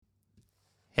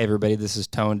Hey everybody, this is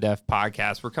Tone Deaf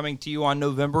Podcast. We're coming to you on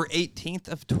November 18th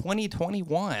of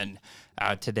 2021.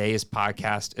 Today's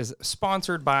podcast is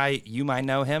sponsored by, you might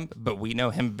know him, but we know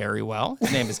him very well.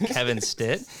 His name is Kevin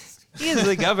Stitt. He is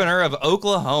the governor of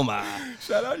Oklahoma.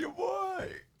 Shout out your boy.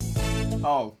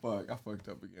 Oh, fuck. I fucked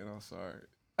up again. I'm sorry.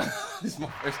 This is my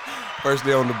first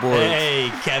day on the board. Hey,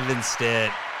 Kevin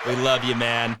Stitt. We love you,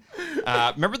 man.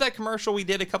 Remember that commercial we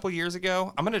did a couple years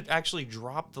ago? I'm going to actually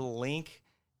drop the link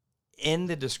in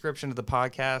the description of the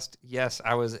podcast. Yes,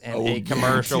 I was in a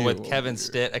commercial with Kevin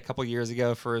Stitt a couple years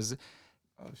ago for his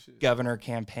governor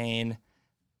campaign.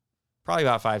 Probably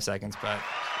about 5 seconds, but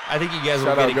I think you guys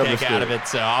will get a kick out of it.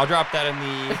 So I'll drop that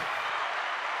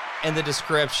in the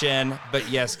description. But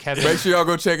yes, Kevin. Make sure y'all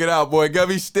go check it out, boy.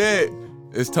 Govy Stitt.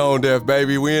 It's Tone Deaf,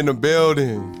 baby. We in the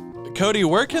building. Cody,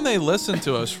 where can they listen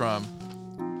to us from?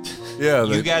 Yeah,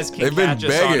 you guys can catch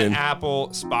us on Apple,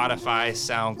 Spotify,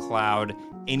 SoundCloud.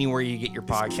 Anywhere you get your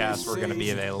podcasts, we're going to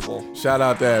be available. Shout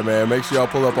out that, man. Make sure y'all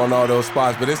pull up on all those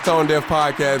spots. But it's Tone Deaf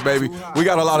Podcast, baby. We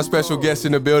got a lot of special guests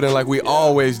in the building like we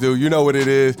always do. You know what it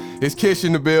is. It's Kish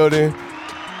in the building.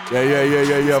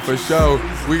 Yeah, for sure.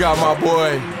 We got my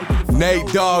boy Nate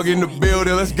Dogg in the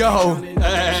building. Let's go.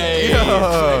 Hey.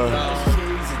 Yeah.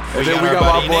 And then we got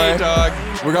my boy Nate Dogg.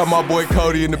 We got my boy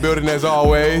Cody in the building as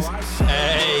always.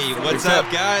 Hey, what's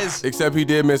up, guys? Except he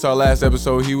did miss our last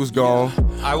episode. He was gone.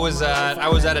 I was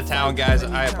out of town, guys.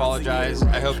 I apologize.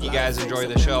 I hope you guys enjoyed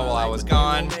the show while I was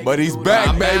gone. But he's back,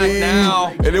 I'm baby. back now.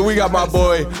 And then we got my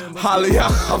boy Holly. All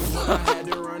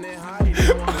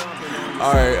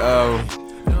right,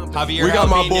 Javier we got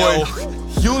my Albino.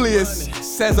 boy Julius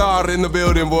Cesar in the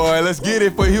building, boy. Let's get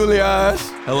it for Julius.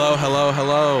 Hello.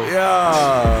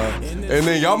 Yeah. And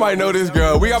then y'all might know this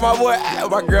girl. We got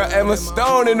my girl Emma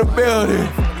Stone in the building.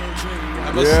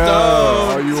 Emma Yeah.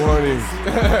 Stone. Are you horny?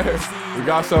 We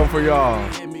got something for y'all.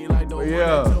 But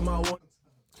yeah.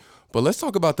 But let's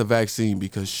talk about the vaccine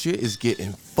because shit is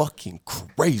getting fucking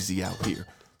crazy out here.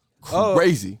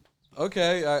 Crazy.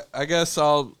 Okay, I guess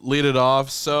I'll lead it off.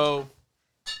 So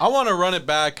I want to run it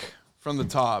back from the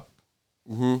top.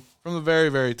 Mm-hmm. From the very,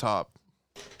 very top.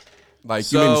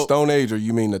 Like, you mean Stone Age or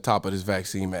you mean the top of this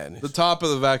vaccine madness? The top of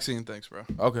the vaccine. Thanks, bro.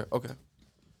 Okay.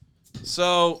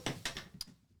 So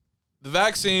the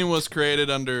vaccine was created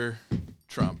under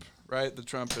Trump, right? The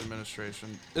Trump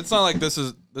administration. It's not like this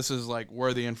is like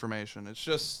worthy information. It's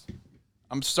just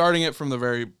I'm starting it from the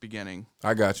very beginning.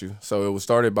 I got you. So it was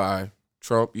started by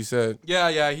Trump, you said?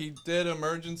 Yeah. He did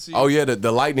emergency. Oh, yeah,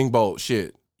 the lightning bolt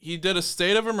shit. He did a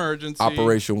state of emergency.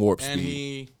 Operation Warp Speed. And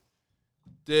he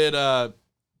did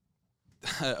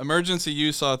emergency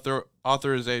use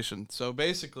authorization. So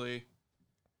basically,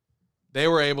 they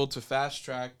were able to fast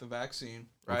track the vaccine,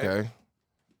 right? Okay.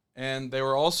 And they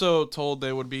were also told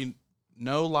there would be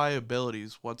no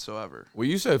liabilities whatsoever. Well,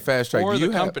 you said fast track. For Do you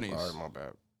the have companies. All right, my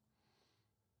bad.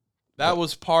 That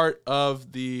was part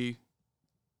of the...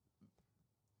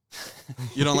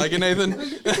 You don't like it, Nathan?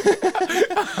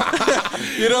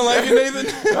 You don't like it, Nathan?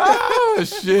 Oh,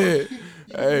 shit.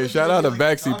 Hey, shout out to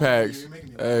Baxi Packs.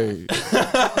 Hey.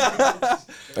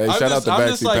 Shout out to I'm Baxi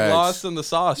just like Packs. lost in the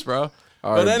sauce, bro. All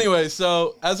But right. anyway,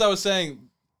 so as I was saying,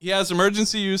 he has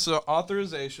emergency use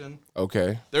authorization.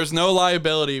 Okay. There's no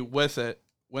liability with it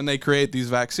when they create these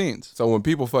vaccines. So when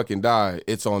people fucking die,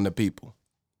 it's on the people.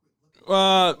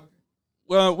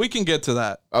 Well, we can get to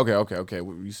that. Okay.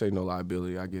 Well, you say no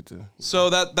liability, I get to. So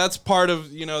that's part of,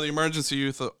 the emergency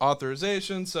use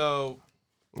authorization. So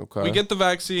Okay. we get the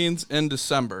vaccines in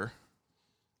December.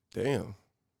 Damn.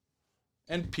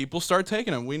 And people start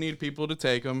taking them. We need people to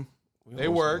take them. They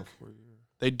almost work. know 4 years.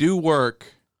 They do work.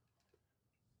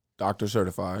 Doctor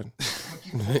certified.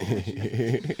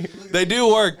 They do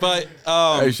work, but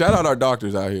Hey, shout out our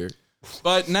doctors out here.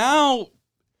 but now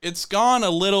it's gone a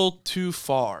little too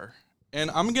far. And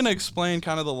I'm going to explain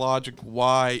kind of the logic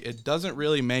why it doesn't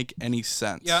really make any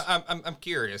sense. Yeah, I'm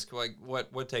curious. Like,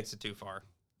 what takes it too far?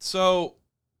 So,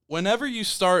 whenever you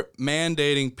start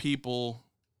mandating people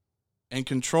and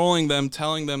controlling them,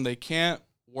 telling them they can't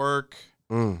work,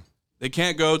 they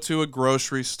can't go to a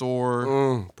grocery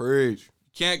store, Preach.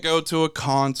 can't go to a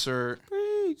concert,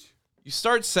 Preach. you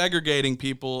start segregating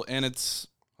people, and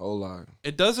Whole lot.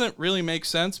 it doesn't really make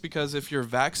sense because if you're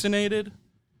vaccinated,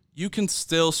 you can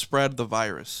still spread the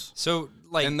virus. So,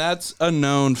 like, And that's a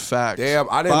known fact. Damn,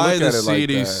 I didn't by look the at it like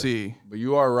CDC. that. But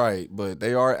you are right. But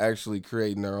they are actually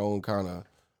creating their own kind of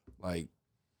like.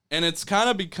 And it's kind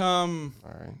of become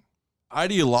All right.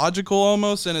 ideological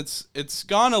almost, and it's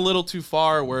gone a little too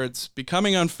far where it's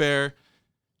becoming unfair.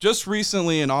 Just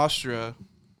recently in Austria,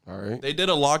 All right. they did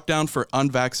a lockdown for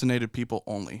unvaccinated people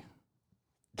only.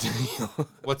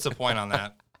 what's the point on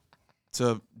that?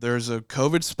 there's a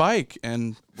COVID spike,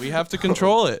 and we have to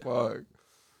control it. Fuck.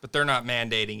 But they're not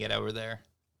mandating it over there.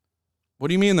 What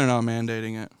do you mean they're not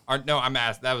mandating it? No, I'm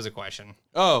asked. That was a question.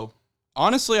 Oh,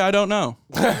 honestly, I don't know.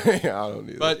 I don't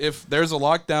either. But if there's a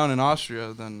lockdown in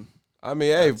Austria, then I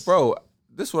mean, hey, bro,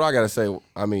 this is what I gotta say.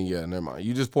 I mean, yeah, never mind.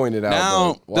 You just pointed out.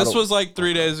 now but why this don't- was like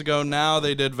 3 days ago. Now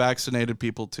they did vaccinated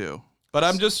people too. But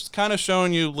I'm just kind of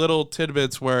showing you little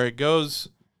tidbits where it goes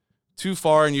too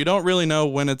far, and you don't really know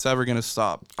when it's ever going to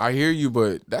stop. I hear you,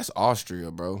 but that's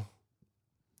Austria, bro.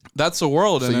 That's the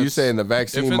world. So and you it's- saying the if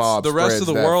vaccine it's mob the rest of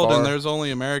the spreads that world, far? and there's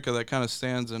only America that kind of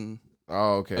stands in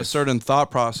Oh, okay. a certain thought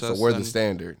process, So we're then, the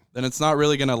standard. then it's not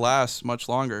really going to last much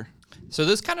longer. So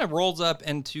this kind of rolls up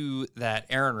into that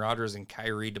Aaron Rodgers and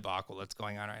Kyrie debacle that's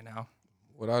going on right now.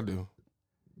 What I do?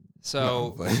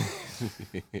 So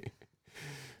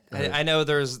I know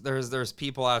there's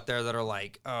people out there that are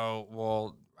like, oh,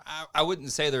 well, I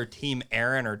wouldn't say they're Team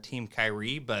Aaron or Team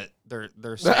Kyrie, but they're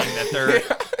saying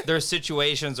that their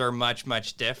situations are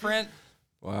much different.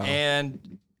 Wow.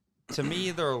 And to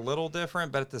me, they're a little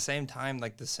different, but at the same time,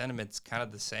 like the sentiment's kind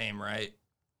of the same, right?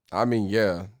 I mean,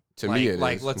 yeah. To like, me, it is.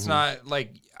 like let's Mhm. not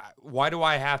like. Why do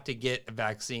I have to get a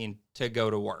vaccine to go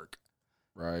to work?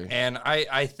 Right. And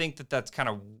I think that's kind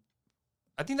of.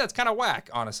 I think that's kind of whack,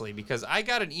 honestly, because I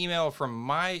got an email from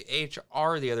my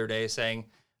HR the other day saying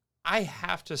I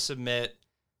have to submit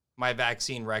my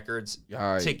vaccine records to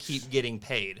Yikes. keep getting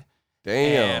paid.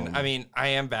 Damn. And I mean, I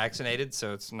am vaccinated,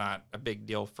 so it's not a big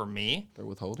deal for me. They're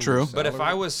withholding True. your But if I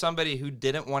salary? was somebody who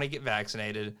didn't want to get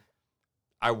vaccinated,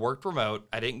 I worked remote,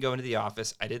 I didn't go into the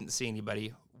office, I didn't see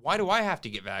anybody, why do I have to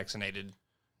get vaccinated?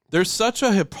 There's such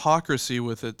a hypocrisy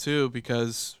with it too,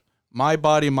 because my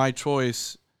body, my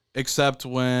choice, except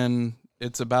when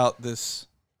it's about this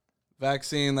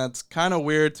vaccine that's kind of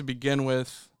weird to begin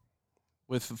with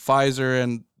Pfizer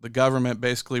and the government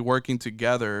basically working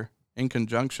together in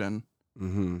conjunction.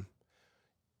 Mm-hmm.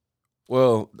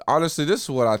 Well, honestly, this is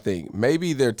what I think.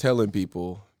 Maybe they're telling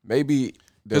people. Maybe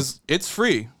there's Because it's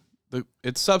free.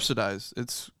 It's subsidized.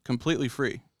 It's completely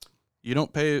free. You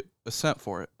don't pay a cent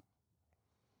for it.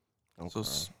 So,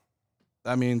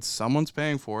 that means someone's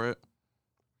paying for it.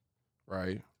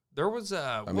 right. There was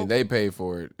a. I mean, they pay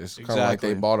for it. It's kind of like they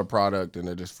Exactly. bought a product and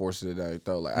they're just forcing it down your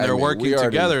throat. Like, And they're hey, man, working we already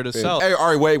together to been- sell it. Hey,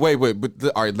 all right, wait. But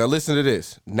all right, now listen to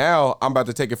this. Now I'm about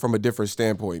to take it from a different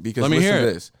standpoint because Let me listen hear to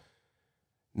it. this.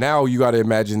 Now you got to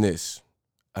imagine this.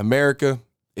 America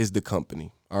is the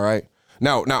company. All right.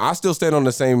 Now I still stand on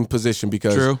the same position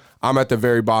because True. I'm at the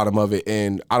very bottom of it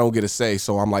and I don't get a say.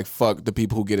 So I'm like, fuck the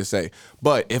people who get a say.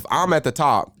 But if I'm at the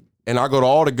top and I go to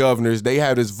all the governors, they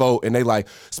have this vote and they like,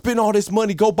 spend all this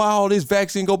money, go buy all this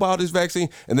vaccine, go buy all this vaccine.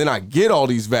 And then I get all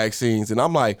these vaccines and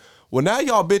I'm like, well, now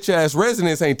y'all bitch ass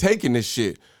residents ain't taking this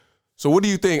shit. So what do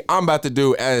you think I'm about to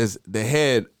do as the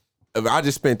head of, I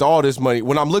just spent all this money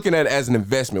when I'm looking at it as an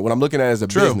investment, when I'm looking at it as a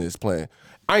True. business plan.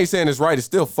 I ain't saying it's right. It's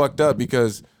still fucked up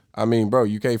because I mean, bro,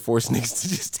 you can't force niggas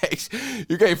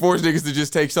to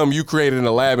just take something you created in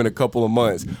a lab in a couple of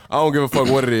months. I don't give a fuck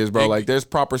what it is, bro. Like, there's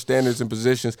proper standards and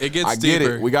positions. It gets I get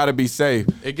deeper. it. We got to be safe.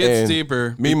 It gets And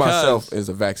deeper Me, because- myself, is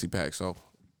a vaccine pack, so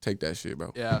take that shit,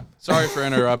 bro. Yeah. Sorry for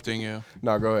interrupting you.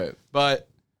 No, go ahead. But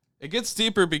it gets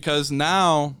deeper because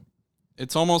now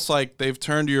it's almost like they've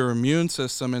turned your immune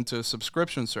system into a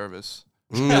subscription service.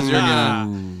 Because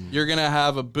you're gonna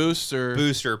have a booster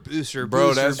booster,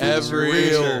 Bro, that's every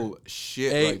real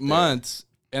shit. 8 right there. months,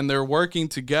 and they're working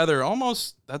together.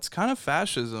 Almost that's kind of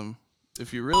fascism,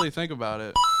 if you really think about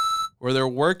it, where they're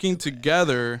working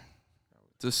together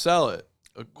to sell it.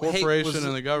 A corporation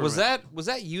and the government. Was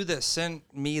that you that sent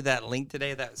me that link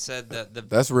today that said that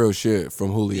That's real shit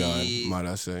from Julian, The- might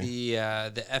I say.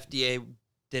 the FDA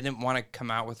didn't want to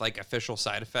come out with like official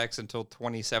side effects until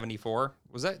 2074?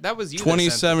 Was that was you? that sent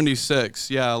this? 2076?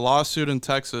 Yeah, a lawsuit in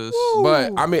Texas.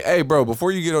 But I mean, hey, bro,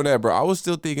 before you get on that, bro, I was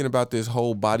still thinking about this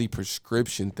whole body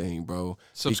prescription thing, bro.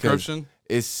 because Subscription?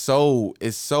 It's so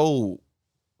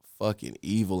fucking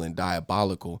evil and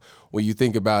diabolical when you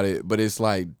think about it. But it's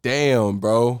like, damn,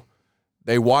 bro.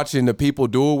 They watching the people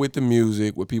do it with the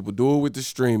music, what people do it with the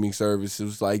streaming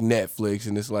services like Netflix,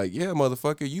 and it's like, yeah,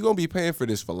 motherfucker, you gonna be paying for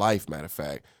this for life, matter of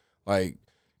fact. Like,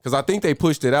 because I think they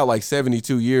pushed it out like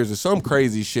 72 years or some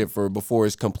crazy shit for before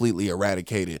it's completely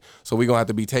eradicated. So we gonna have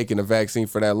to be taking the vaccine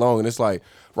for that long. And it's like,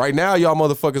 right now, y'all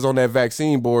motherfuckers on that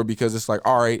vaccine board because it's like,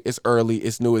 all right, it's early,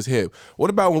 it's new as hip.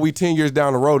 What about when we 10 years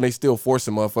down the road and they still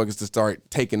forcing motherfuckers to start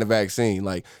taking the vaccine?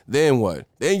 Like, then what?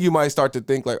 Then you might start to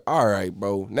think like, all right,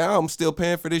 bro, now I'm still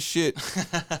paying for this shit.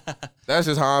 That's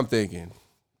just how I'm thinking.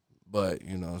 But,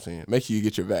 you know what I'm saying? Make sure you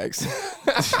get your vaccine.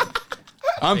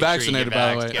 I'm Make sure you vaccinated, get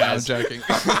by the way. vaxxed, No, I'm guys.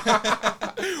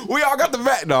 joking. We all got the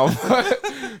vat. No,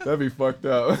 that'd be fucked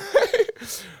up.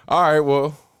 All right,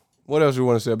 well, what else you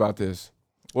want to say about this?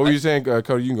 What were you saying,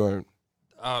 Cody? You can go ahead.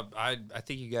 I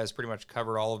think you guys pretty much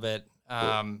covered all of it.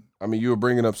 I mean, you were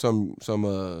bringing up some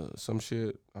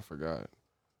shit. I forgot.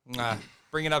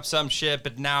 Bringing up some shit,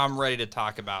 but now I'm ready to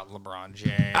talk about LeBron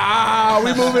James.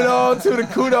 We moving on to the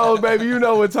kudos, baby. You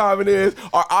know what time it is.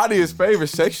 Our audience favorite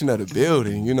section of the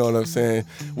building. You know what I'm saying?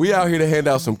 We out here to hand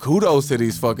out some kudos to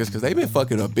these fuckers because they've been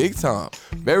fucking up big time.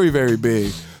 Very, very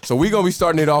big. So we going to be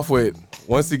starting it off with,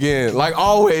 once again, like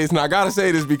always, and I got to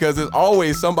say this because there's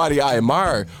always somebody I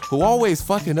admire who always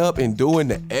fucking up and doing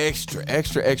the extra.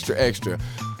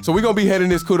 So we're going to be handing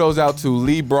this kudos out to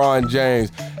LeBron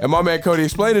James. And my man Cody,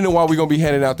 explaining to why we're going to be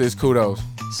handing out this kudos.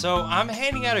 So I'm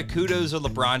handing out a kudos to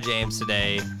LeBron James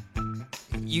today.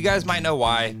 You guys might know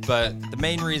why, but the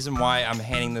main reason why I'm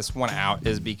handing this one out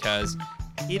is because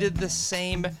he did the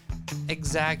same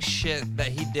exact shit that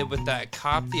he did with that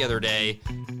cop the other day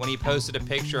when he posted a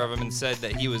picture of him and said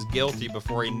that he was guilty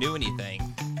before he knew anything.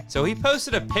 So he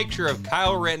posted a picture of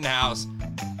Kyle Rittenhouse.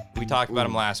 We talked about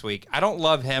him last week. I don't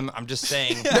love him. I'm just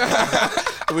saying.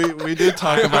 we did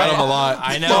talk about him a lot.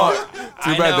 I know.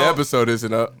 Too bad the episode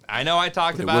isn't up. I know I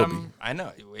talked about him. I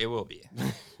know it will be.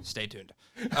 Stay tuned.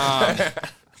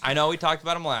 I know we talked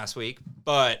about him last week,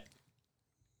 but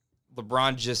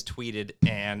LeBron just tweeted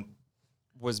and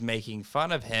was making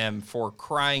fun of him for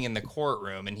crying in the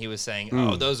courtroom, and he was saying,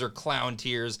 "Oh, those are clown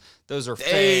tears. Those are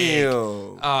fake.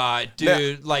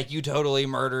 Dude, like you totally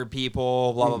murdered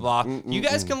people. Blah blah blah." You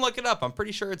guys can look it up. I'm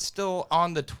pretty sure it's still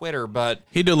on the Twitter, but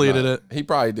he deleted it. He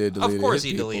probably did delete it. Of course,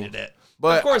 he deleted it.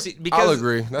 But of course, because I'll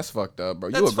agree. That's fucked up, bro.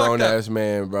 You a grown ass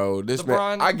man, bro. This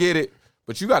LeBron, man, I get it,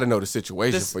 but you got to know the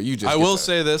situation for you. Just I will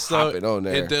say this though,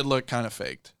 it did look kind of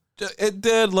faked. It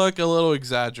did look a little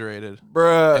exaggerated,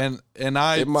 bruh. And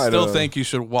I still think you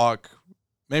should walk,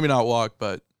 maybe not walk,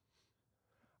 but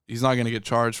he's not going to get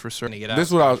charged for certain. This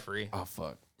is what I was free. Oh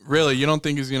fuck! Really, you don't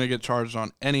think he's going to get charged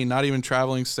on any, not even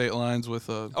traveling state lines with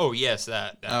a? Oh yes,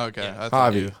 that okay,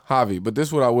 yeah. Javi. But this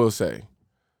is what I will say.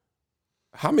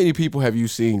 How many people have you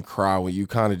seen cry when you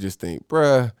kind of just think,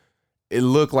 bruh, it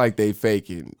looked like they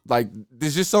faking? Like,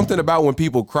 there's just something about when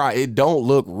people cry, it don't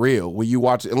look real when you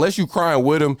watch it. Unless you crying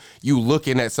with them, you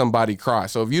looking at somebody cry.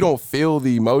 So if you don't feel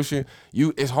the emotion,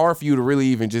 it's hard for you to really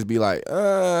even just be like,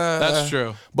 That's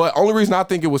true. But only reason I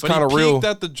think it was kind of real. He peeked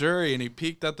at the jury and he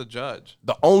peeked at the judge.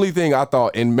 The only thing I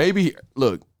thought, and maybe,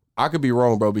 look, I could be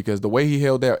wrong, bro, because the way he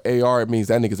held that AR, it means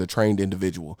that nigga's a trained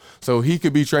individual. So he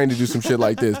could be trained to do some shit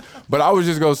like this. But I was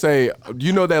just going to say,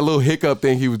 you know that little hiccup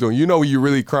thing he was doing? You know when you're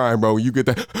really crying, bro, when you get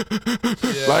that.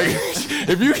 Like,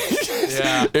 if you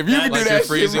can like do that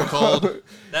freezing shit, bro, cold.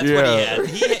 That's what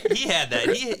he had. He had that.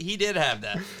 He did have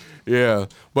that. Yeah.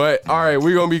 But, all right,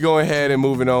 we're going to be going ahead and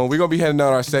moving on. We're going to be heading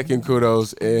out our second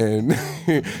kudos. And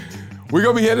we're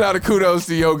going to be heading out a kudos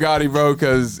to Yo Gotti, bro,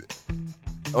 because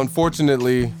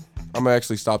unfortunately, I'm going to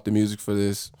actually stop the music for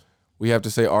this. We have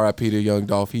to say RIP to Young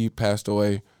Dolph. He passed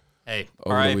away. Hey,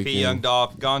 RIP Young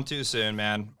Dolph. Gone too soon,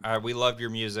 man. We love your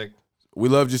music. We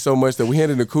loved you so much that we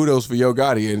handed the kudos for Yo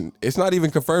Gotti, and it's not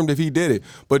even confirmed if he did it.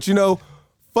 But, you know,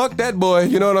 fuck that boy.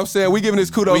 You know what I'm saying? We giving this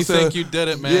kudos We think you did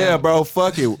it, man. Yeah, bro,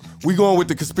 fuck it. We going with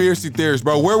the conspiracy theories,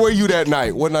 bro. Where were you that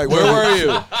night? What night? Where were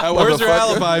you? Where's your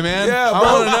alibi, man? Yeah, bro.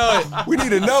 I want to know it. We need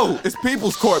to know. It's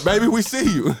people's court, baby. We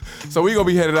see you. So we going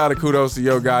to be headed out of kudos to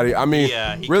Yo Gotti. I mean,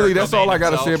 really, that's all I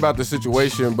got to say about the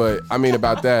situation, but I mean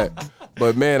about that.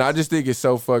 But, man, I just think it's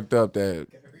so fucked up that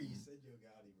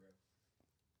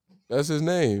that's his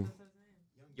name.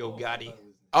 Yo Gotti.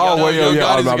 Oh, well, Yo yeah.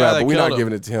 Gotti's Oh, my the guy bad. that But we're not killed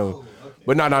giving it to him.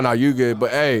 But no, you good.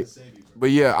 But, hey. But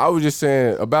yeah, I was just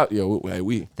saying about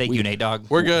Thank you, Nate Dogg.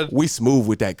 We're good. We smooth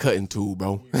with that cutting tool,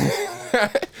 bro.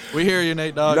 We hear you,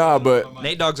 Nate Dogg. Nah, but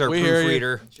Nate Dogg's our We hear you.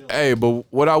 proofreader. hey, but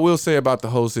what I will say about the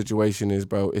whole situation is,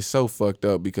 bro, it's so fucked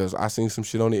up because I seen some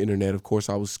shit on the internet. Of course,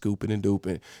 I was scooping and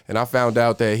duping, and I found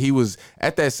out that he was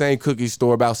at that same cookie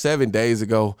store about 7 days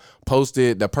ago.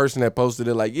 Posted the person that posted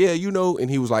it like, yeah, you know, and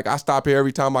he was like, I stop here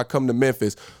every time I come to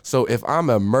Memphis. So if I'm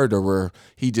a murderer,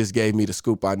 he just gave me the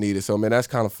scoop I needed. So man, that's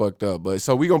kind of fucked up. But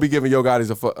so we gonna be giving Yo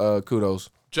Gotti's a kudos.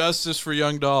 Justice for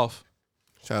Young Dolph.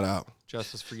 Shout out.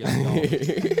 Justice for Young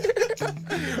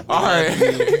Dolph. All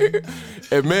right.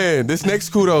 And man, this next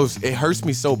kudos, it hurts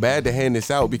me so bad to hand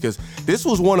this out because this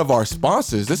was one of our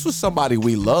sponsors. This was somebody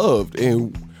we loved,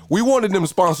 and we wanted them to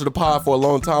sponsor the pod for a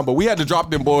long time, but we had to drop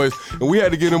them boys, and we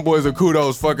had to give them boys a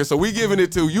kudos, fucker. So we giving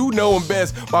it to you know them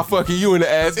best by fucking you in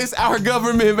the ass. It's our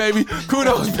government, baby.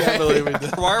 Kudos, baby.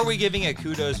 Why are we giving a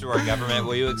kudos to our government?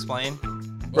 Will you explain?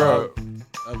 Bro.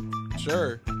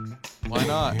 Sure. Why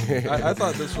not? I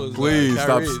thought this was Please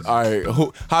stop. Kyrie's. All right,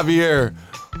 Javier,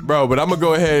 bro. But I'm gonna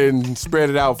go ahead and spread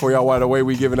it out for y'all. While the way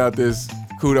we giving out this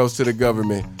kudos to the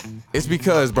government, it's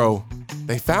because, bro,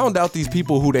 they found out these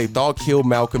people who they thought killed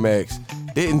Malcolm X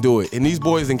didn't do it, and these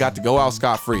boys then got to go out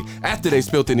scot-free after they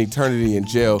spent an eternity in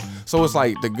jail. So it's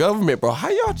like the government, bro. How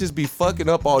y'all just be fucking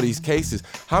up all these cases?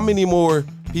 How many more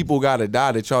people gotta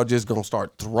die that y'all just gonna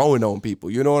start throwing on people?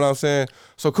 You know what I'm saying?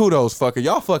 So kudos, fucker.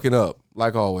 Y'all fucking up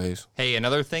like always. Hey,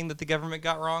 another thing that the government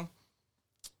got wrong.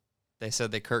 They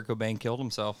said that Kurt Cobain killed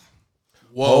himself.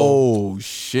 Whoa. Oh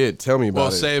shit! Tell me about Well,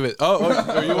 it. save it. Oh,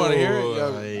 you want to hear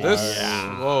it?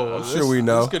 Whoa. I'm sure we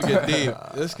know. This could get deep.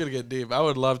 This could get deep. I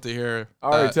would love to hear.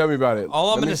 All right, tell me about it. All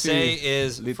I'm Let me going to say see.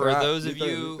 is Literal-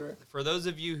 for those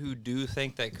of you who do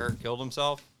think that Kurt killed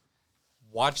himself,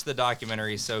 watch the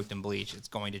documentary Soaked in Bleach. It's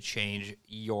going to change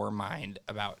your mind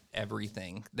about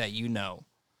everything that you know.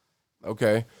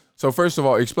 Okay. So first of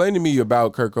all, explain to me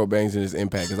about Kurt Cobain and his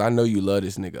impact, because I know you love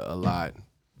this nigga a lot.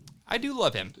 I do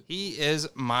love him. He is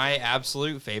my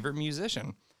absolute favorite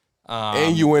musician.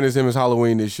 And you went as him as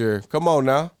Halloween this year. Come on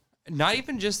now. Not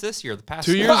even just this year. The past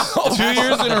 2 years. 2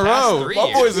 years in a row. 3 My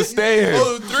years. boy's a stand.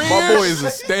 Oh, 3 My years? boy is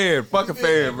a stand. Fuck a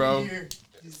fan, bro.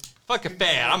 Fuck a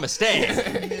fan. I'm a stan.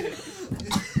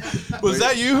 Was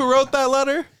that you who wrote that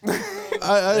letter?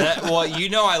 Well, you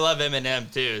know I love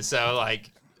Eminem too. So like,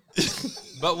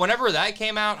 but whenever that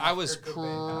came out, I was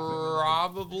probably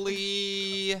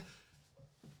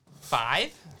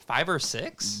five or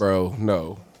six. Bro,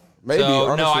 no. Maybe. So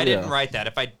honestly, no, I didn't yeah. write that.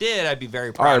 If I did, I'd be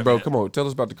very proud. All right, of bro. it. Come on. Tell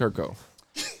us about the Kirko.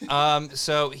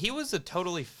 So he was a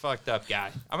totally fucked up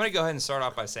guy. I'm gonna go ahead and start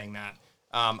off by saying that.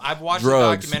 I've watched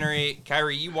Drugs. the documentary.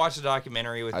 Kyrie, you watched the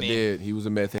documentary with I me. did. He was a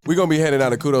meth head. We're going to be handing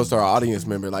out a kudos to our audience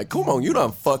member. Like, come on, you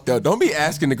done fucked up. Don't be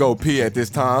asking to go pee at this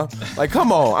time. Like,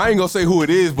 come on. I ain't going to say who it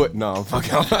is, but no, I'm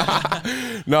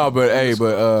fucking. No, but hey,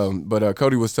 but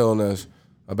Cody was telling us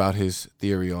about his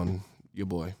theory on your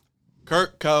boy.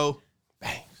 Kurt Co.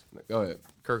 Go ahead.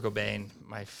 Kurt Cobain,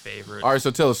 my favorite. All right,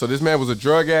 so tell us. So this man was a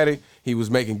drug addict. He was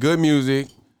making good music,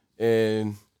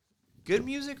 and Good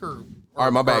music or All right,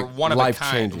 my bad. or one of a kind,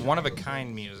 Life-changing. one of a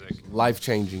kind music.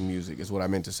 life-changing music is what I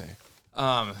meant to say.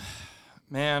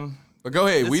 Man. But go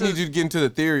ahead. This We is- need you to get into the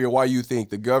theory of why you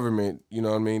think the government, you know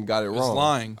what I mean, got it was wrong.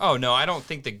 lying. Oh no, I don't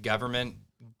think the government.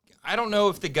 I don't know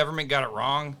if the government got it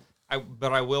wrong.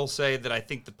 But I will say that I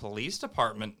think the police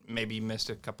department maybe missed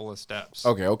a couple of steps.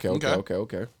 Okay.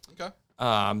 Okay.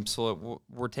 So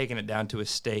we're taking it down to a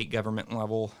state government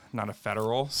level, not a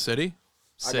federal. City.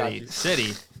 City.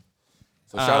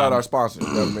 So shout out our sponsors.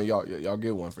 Government, y'all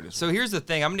get one for this. So here's the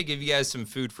thing. I'm going to give you guys some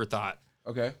food for thought.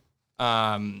 Okay.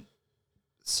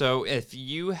 So if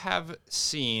you have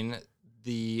seen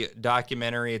the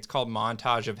documentary, it's called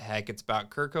Montage of Heck. It's about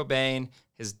Kurt Cobain.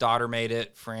 His daughter made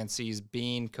it, Frances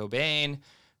Bean Cobain.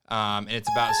 And it's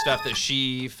about stuff that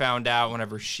she found out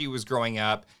whenever she was growing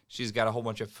up. She's got a whole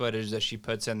bunch of footage that she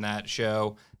puts in that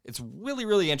show. It's really,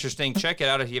 really interesting. Check it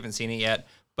out if you haven't seen it yet.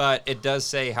 But it does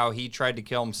say how he tried to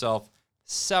kill himself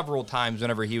several times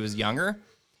whenever he was younger,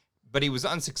 but he was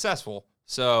unsuccessful.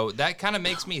 So that kind of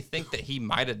makes me think that he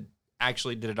might have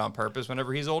actually did it on purpose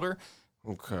whenever he's older.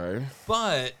 Okay.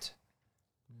 But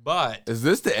Is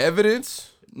this the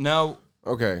evidence? no,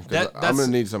 Okay. 'Cause That- I'm that's-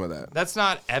 gonna need some of that. that's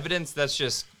not evidence. That's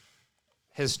just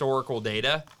historical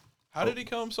data How did he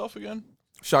kill himself again?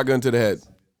 Shotgun to the head.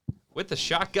 with the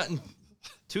shotgun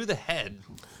to the head.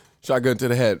 Shotgun to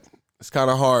the head. It's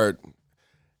kind of hard.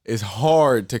 It's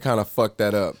hard to kind of fuck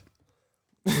that up.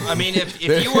 I mean, if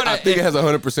you want I think it to, has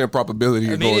 100%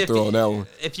 probability of going through on that one.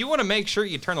 if you want to make sure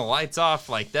you turn the lights off,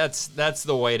 like that's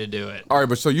the way to do it. All right,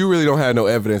 but so you really don't have no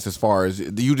evidence as far as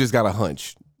you just got a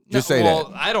hunch. Just say that.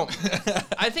 I don't.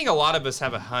 I think a lot of us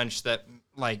have a hunch that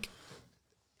like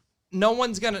no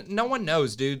one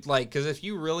knows, dude. Like, because if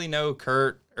you really know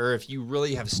Kurt, or if you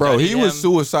really have studied Bro, he was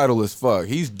him, suicidal as fuck.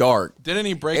 He's dark. Didn't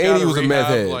he break And out he of was a meth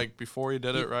rehab head. like before he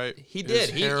did it? Right. he did.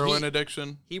 His He- heroin he-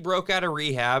 addiction. He broke out of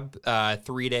rehab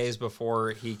 3 days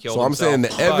before he killed So I'm himself. saying the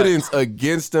But- evidence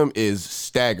against him is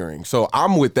staggering. So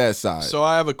I'm with that side. So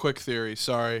I have a quick theory.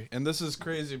 Sorry, and this is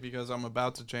crazy because I'm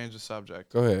about to change the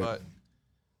subject. Go ahead. But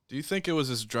do you think it was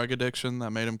his drug addiction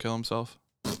that made him kill himself?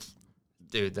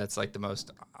 dude, that's like the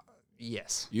most.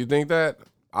 Yes. You think that?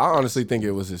 I honestly think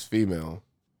it was his female.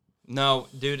 No,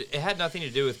 dude, it had nothing to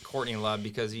do with Courtney Love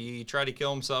because he tried to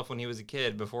kill himself when he was a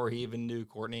kid before he even knew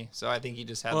Courtney. So I think he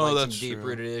just had Well, like some that's deep true.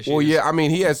 rooted issues. Well, yeah, I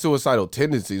mean, he had suicidal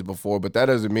tendencies before, but that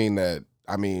doesn't mean that,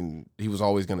 I mean, he was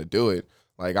always going to do it.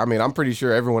 Like, I mean, I'm pretty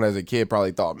sure everyone as a kid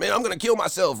probably thought, man, I'm going to kill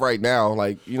myself right now.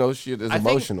 Like, you know, shit is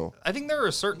emotional. I think there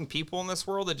are certain people in this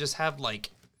world that just have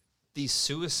like these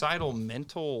suicidal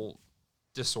mental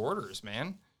disorders,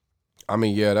 man. I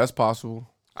mean, yeah, that's possible.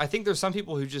 I think there's some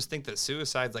people who just think that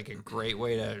suicide's like a great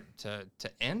way to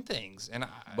end things, and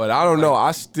But I don't know.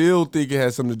 I still think it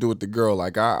has something to do with the girl.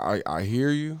 Like I hear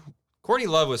you. Courtney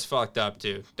Love was fucked up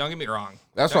too. Don't get me wrong.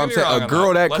 That's Don't what I'm get me saying. wrong A on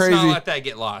girl that Let's crazy, not let that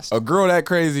get lost. a girl that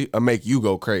crazy, will make you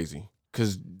go crazy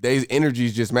because they's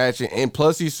energies just matching. And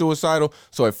plus, he's suicidal.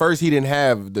 So at first, he didn't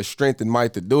have the strength and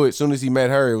might to do it. As soon as he met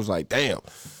her, it was like, damn,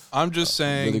 I'm just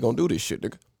saying. really gonna do this shit,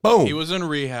 nigga. Boom. He was in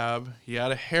rehab. He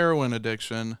had a heroin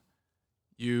addiction.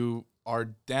 You are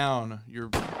down.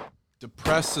 You're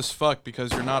depressed as fuck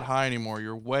because you're not high anymore.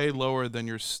 You're way lower than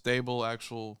your stable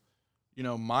actual,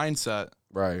 mindset.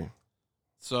 Right.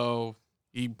 So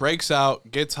he breaks out,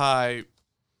 gets high.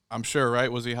 I'm sure,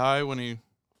 right? Was he high when he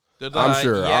did that? I'm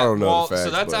sure. I don't know Well, the facts,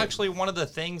 so that's but- actually one of the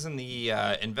things in the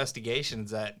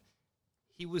investigations that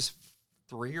he was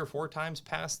 3 or 4 times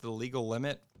past the legal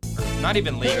limit. Or not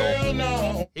even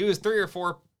legal. He was 3 or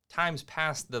 4 times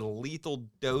past the lethal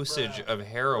dosage of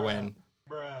heroin.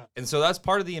 And so that's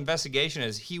part of the investigation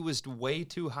is he was way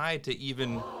too high to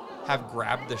even have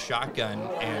grabbed the shotgun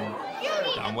and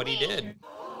done what he did.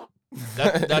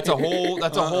 That's a whole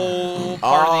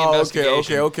part of the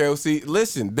investigation. Okay. Well, see,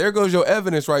 listen, there goes your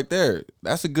evidence right there.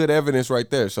 That's a good evidence right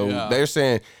there. So Yeah. they're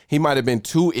saying he might have been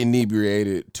too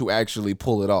inebriated to actually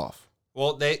pull it off.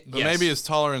 Well, But maybe his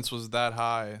tolerance was that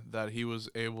high that he was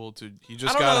able to. He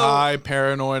just I don't got know. high,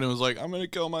 paranoid, and was like, "I'm gonna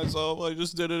kill myself. I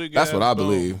just did it again." That's what I Boom.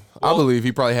 believe. I believe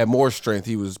he probably had more strength.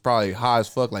 He was probably high as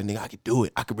fuck. Like, nigga, I could do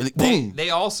it. I could really. Boom. They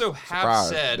also have Surprise,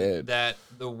 said dead. that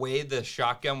the way the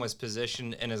shotgun was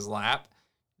positioned in his lap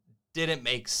didn't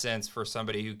make sense for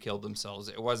somebody who killed themselves.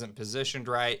 It wasn't positioned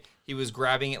right. He was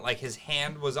grabbing it like his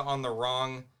hand was on the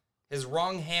wrong. His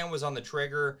wrong hand was on the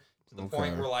trigger to the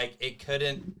point where like it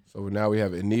couldn't. So now we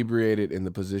have inebriated in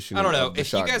the position. I don't know. of the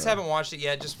If you guys shotgun. haven't watched it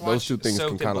yet, just watch Those two things Soaked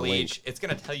can in kinda Bleach. link. It's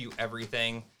gonna tell you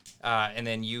everything, and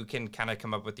then you can kind of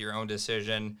come up with your own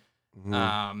decision.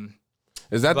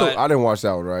 Is that but- the? I didn't watch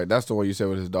that one. Right. That's the one you said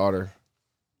with his daughter.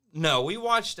 No, we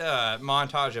watched a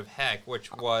montage of Heck, which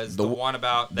was the The- one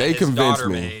about that They his convinced daughter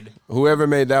me. made. Whoever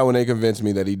made that one, they convinced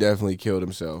me that he definitely killed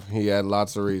himself. He had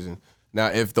lots of reason. Now,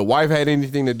 if the wife had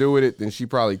anything to do with it, then she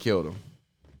probably killed him.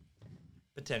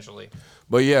 Potentially.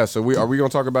 But yeah, so are we gonna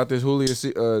talk about this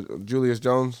Julius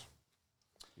Jones?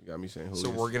 You got me saying Julius. So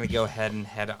we're going to go ahead and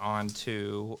head on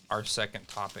to our second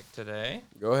topic today.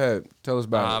 Go ahead, tell us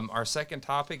about it. Our second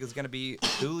topic is going to be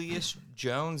Julius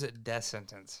Jones' death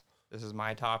sentence. This is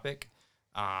my topic.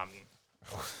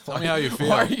 Tell me how you feel.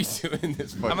 Why are you doing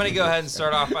this? I'm going to go ahead and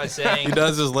start off by saying He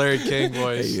does his Larry King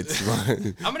voice. Hey, it's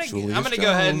I'm going to go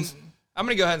ahead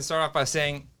and start off by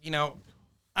saying,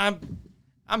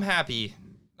 I'm happy.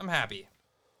 I'm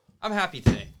happy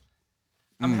today.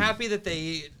 I'm happy that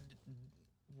they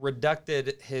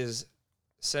reducted his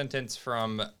sentence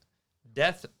from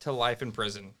death to life in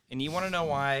prison. And you want to know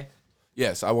why?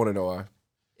 Yes, I want to know why.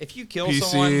 If you kill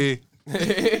someone, PC.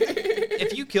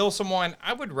 if you kill someone,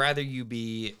 I would rather you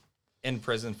be in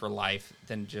prison for life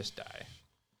than just die.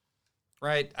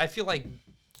 Right? I feel like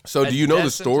So, A do you know the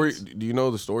death story? sentence? Do you know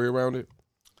the story around it?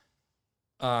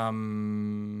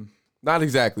 um Not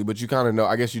exactly, but you kind of know.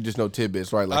 I guess you just know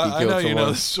tidbits, right? Like he I killed know someone. you know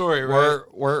the story, right?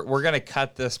 we're going to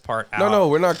cut this part out. No,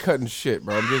 we're not cutting shit,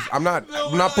 bro. I'm not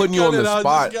we're not putting you on cutting the it. I'll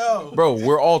spot, just go. bro.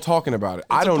 We're all talking about it.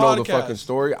 I a don't know the podcast. fucking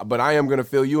story, but I am gonna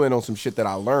fill you in on some shit that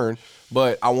I learned.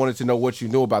 But I wanted to know what you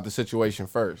knew about the situation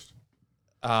first.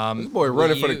 Boy,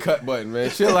 running for the cut button,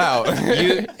 man. Chill out.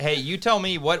 You tell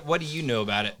me what do you know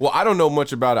about it? Well, I don't know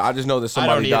much about it. I just know that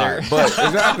somebody I don't either. died. But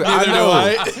exactly, I Neither do know.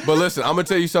 I. But listen, I'm gonna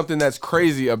tell you something that's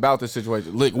crazy about the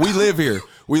situation. Look, we live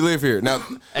here. Now,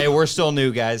 Hey, we're still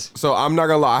new, guys. so I'm not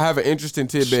gonna lie. I have an interesting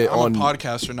tidbit I'm on a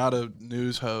podcaster, not a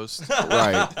news host.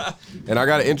 right, and I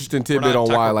got an interesting tidbit not on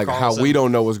why, Tucker like how Carlson. we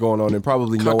don't know what's going on, and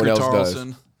probably no one Tucker else does.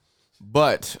 Carlson.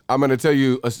 But I'm gonna tell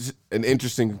you an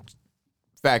interesting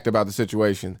fact about the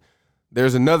situation.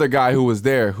 There's another guy who was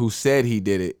there who said he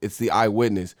did it. It's the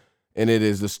eyewitness. And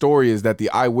the story is that the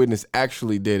eyewitness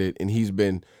actually did it, and he's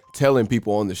been telling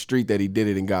people on the street that he did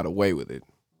it and got away with it.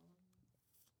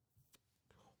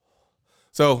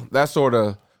 So that's sort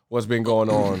of what's been going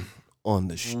on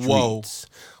the streets. Whoa.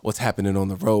 What's happening on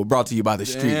the road, brought to you by the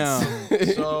streets. Damn.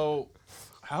 So,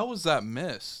 how was that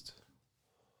missed?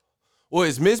 Well,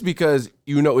 it's missed because,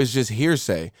 it's just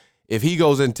hearsay. If he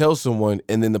goes and tells someone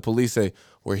and then the police say,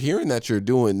 we're hearing that you're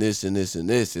doing this and this and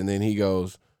this, and then he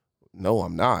goes, no,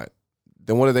 I'm not.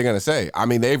 Then what are they going to say? I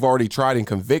mean, they've already tried and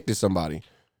convicted somebody.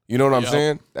 You know what I'm Yep.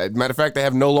 saying? Matter of fact, they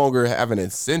no longer have an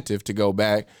incentive to go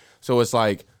back. So it's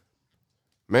like,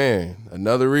 man,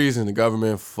 another reason the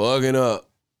government fucking up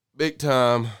big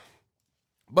time.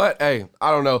 But hey,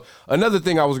 I don't know. Another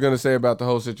thing I was gonna say about the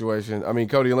whole situation. I mean,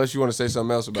 Cody, unless you want to say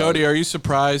something else about Cody, it. are you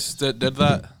surprised that did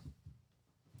that?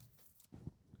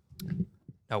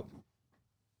 No.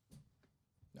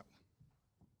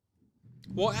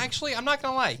 Well, actually, I'm not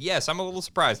gonna lie. Yes, I'm a little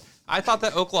surprised. I thought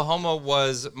that Oklahoma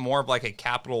was more of like a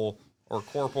capital or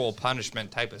corporal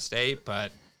punishment type of state,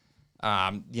 but I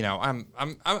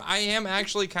am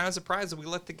actually kind of surprised that we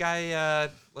let the guy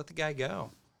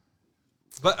go.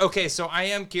 But okay, so I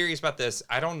am curious about this.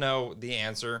 I don't know the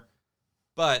answer,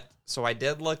 but so I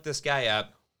did look this guy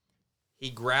up. He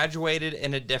graduated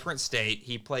in a different state.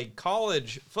 He played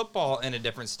college football in a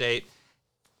different state,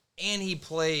 and he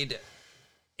played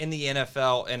in the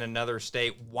NFL in another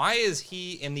state. Why is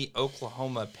he in the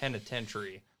Oklahoma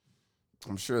penitentiary?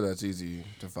 I'm sure that's easy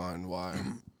to find why.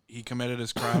 He committed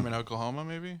his crime in Oklahoma,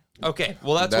 maybe? Okay,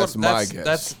 well That's my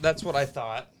guess. That's what I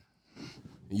thought.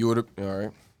 You would have, all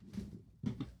right.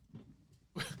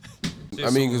 I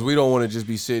mean, because we don't want to just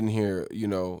be sitting here,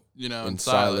 in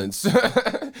silence.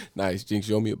 Nice, Jinx.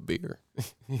 Show me a beer.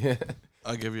 Yeah.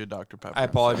 I'll give you a Dr. Pepper. I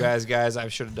apologize, guys. I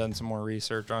should have done some more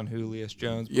research on Julius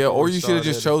Jones. Yeah, or you should have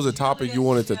just chose a topic you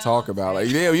wanted to talk about. Like,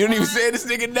 damn, you didn't even say this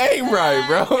nigga name right,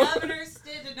 bro. Governor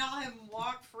Stitt did not let him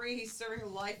walk free. He's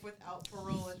serving life without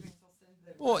parole. Which means he'll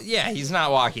send the Well, yeah, he's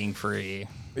not walking free.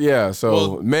 Yeah, so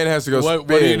Well, man has to go What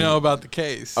do you know about the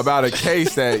case? about a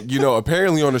case that,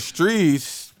 apparently on the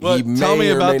streets, Well, he may tell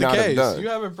me or about may the not have case. done. You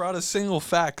haven't brought a single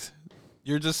fact.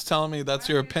 You're just telling me that's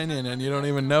your opinion, and you don't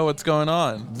even know what's going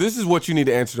on. This is what you need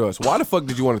to answer to us. Why the fuck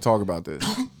did you want to talk about this?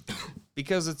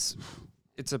 Because it's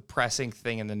a pressing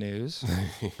thing in the news.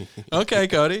 Okay,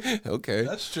 Cody. Okay.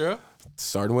 That's true.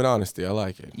 Starting with honesty. I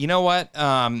like it. You know what?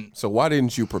 So why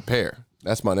didn't you prepare?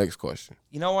 That's my next question.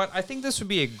 You know what? I think this would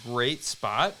be a great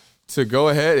spot. To go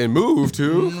ahead and move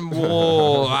to.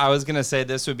 Well, I was gonna say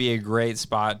this would be a great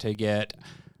spot to get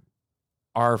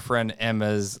our friend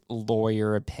Emma's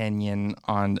lawyer opinion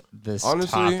on this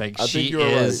Honestly, topic. I think you're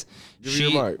right. Give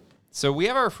me your mic. So we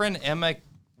have our friend Emma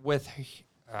with.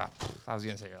 I was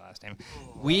gonna say your last name.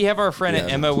 We have our friend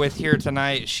Emma with here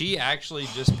tonight. She actually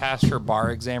just passed her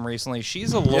bar exam recently.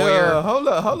 She's a lawyer. Yeah, hold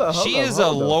up. She is a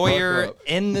lawyer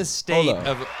in the state up.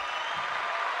 of.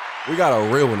 We got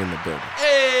a real one in the building.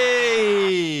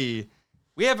 Hey!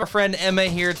 We have our friend Emma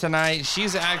here tonight.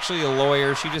 She's actually a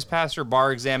lawyer. She just passed her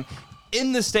bar exam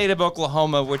in the state of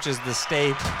Oklahoma, which is the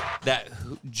state that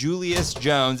Julius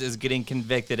Jones is getting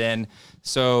convicted in.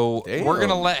 So Damn. we're going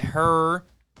to let her.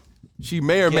 She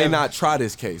may or may not try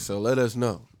this case, so let us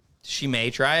know. She may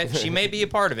try it. She may be a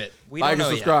part of it. We Like don't know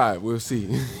and subscribe. We'll see.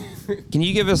 yet. Can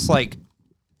you give us like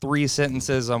 3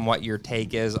 sentences on what your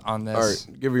take is on this? All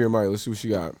right, give her your mic. Let's see what she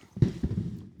got.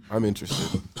 I'm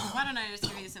interested. Why don't I just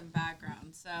give you some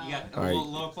background? So You got All right.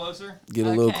 little closer? Get a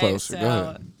little closer. Go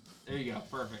ahead. There you go.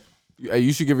 Perfect. Hey,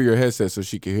 you should give her your headset so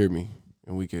she can hear me,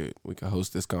 and we could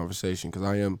host this conversation because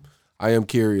I am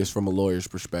curious from a lawyer's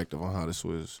perspective on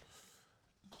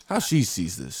how she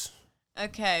sees this.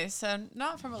 Okay, so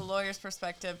not from a lawyer's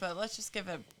perspective, but let's just give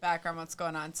a background what's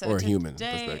going on. So Or a human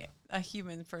today, perspective. a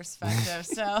human perspective.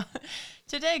 So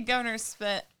today, Governor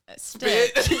Stitt.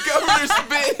 Governor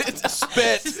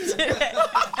Spit.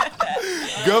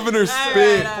 Governor All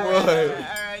Spit.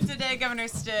 right. Today, Governor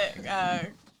Stitt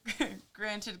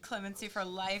granted clemency for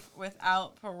life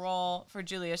without parole for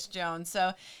Julius Jones.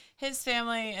 So his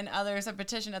family and others have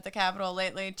petitioned at the Capitol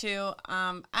lately to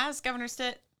ask Governor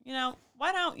Stitt,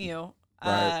 why don't you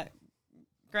Right.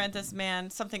 grant this man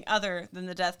something other than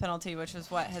the death penalty, which is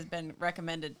what has been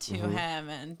recommended to him.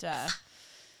 And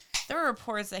there were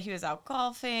reports that he was out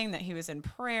golfing, that he was in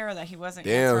prayer, that he wasn't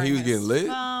answering he was his getting lit?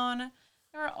 phone.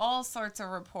 There were all sorts of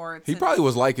reports. He And probably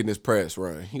was liking this press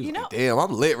run. He was You like, know- damn,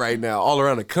 I'm lit right now. All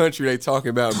around the country, they talking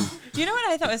about me. You know what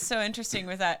I thought was so interesting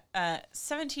was that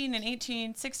 17 and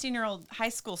 18, 16-year-old high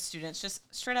school students just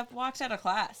straight up walked out of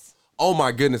class. Oh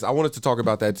my goodness, I wanted to talk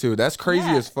about that too. That's crazy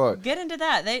Yeah, as fuck. Get into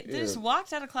that. They just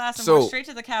walked out of class and So- walked straight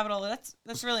to the Capitol. That's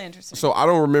really interesting. So I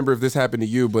don't remember if this happened to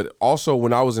you, but also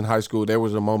when I was in high school, there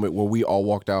was a moment where we all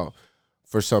walked out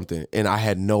for something, and I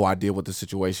had no idea what the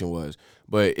situation was.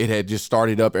 But it had just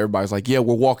started up. Everybody's like, yeah,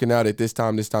 we're walking out at this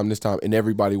time, and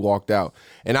everybody walked out.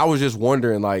 And I was just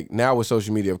wondering, like, now with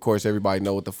social media, of course, everybody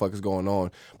know what the fuck is going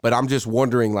on. But I'm just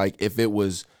wondering, like, if it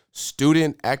was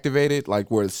student activated,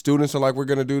 like where students are like, we're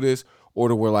going to do this, or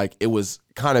to where, like, it was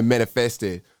kind of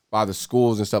manifested by the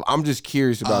schools and stuff. I'm just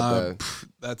curious about that.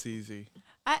 That's easy.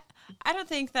 I don't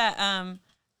think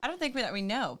that we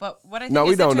know, but what I think No,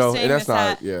 we is don't know, interesting and that's is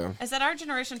not- that, yeah. is that our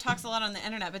generation talks a lot on the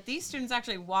internet, but these students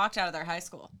actually walked out of their high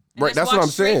school. And Right, just that's what walked I'm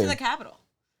straight saying. to the Capitol.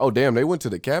 Oh, damn, they went to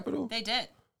the Capitol? They did.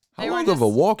 How They were long just- of a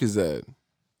walk is that?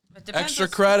 It depends Extra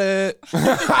on- credit.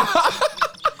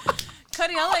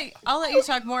 Cody, I'll let you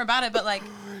talk more about it, but like,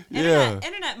 Yeah.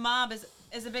 internet mob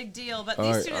is a big deal. But All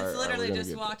these right, students all right, literally we're gonna just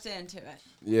get walked into it.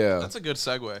 Yeah. That's a good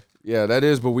segue. Yeah, that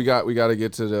is, but we got to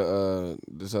get to the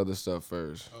this other stuff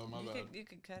first. Oh, my You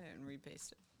could cut it and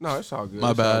repaste it. No, it's all good.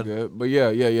 My It's all bad. good. But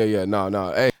yeah.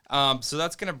 No. Hey. So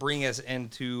that's gonna bring us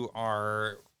into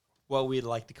our what we'd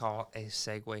like to call a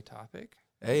segue topic.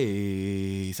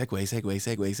 Hey,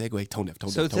 segue. Tone deaf.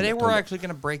 So today we're actually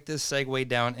gonna break this segue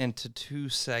down into two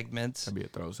segments. That'd be a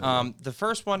throw segue. The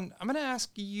first one, I'm gonna ask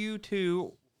you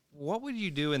two, what would you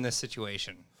do in this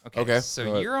situation? Okay, go So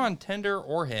ahead. you're on Tinder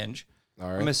or Hinge. All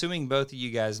I'm right. assuming both of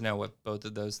you guys know what both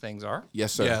of those things are.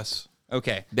 Yes, sir. Yes.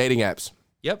 Okay. Dating apps.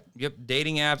 Yep.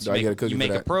 Dating apps. Do I get a cookie You for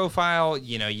make a that? profile.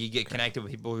 You get connected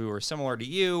with people who are similar to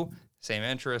you, same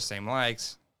interests, same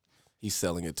likes. He's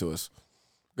selling it to us.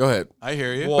 Go ahead. I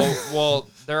hear you. Well,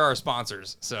 there are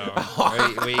sponsors, so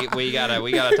we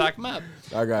gotta talk them up.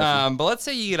 I got you. But let's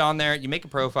say you get on there, you make a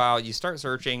profile, you start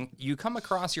searching, you come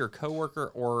across your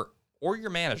coworker or your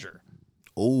manager.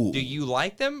 Ooh. Do you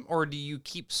like them or do you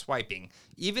keep swiping,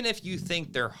 even if you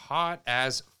think they're hot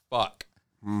as fuck?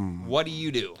 What do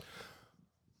you do?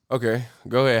 Okay.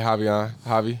 Go ahead,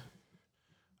 Javi.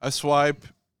 I swipe.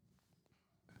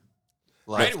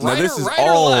 Right, Now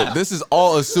this is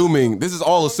all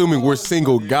assuming we're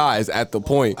single guys at the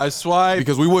point I swipe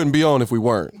because we wouldn't be on if we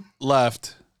weren't.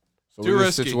 left. So Too we're in a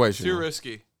risky. situation. Too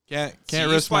risky. Can't So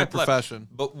you risk my swipe left. profession.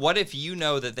 But what if you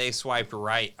know that they swiped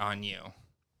right on you?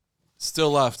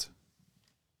 Still left.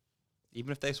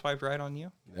 Even if they swiped right on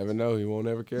you? Never know. He won't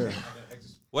ever care.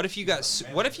 What if you got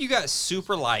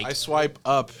super liked? I swipe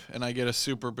up and I get a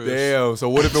super boost. Damn. So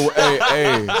what if it?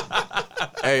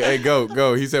 hey,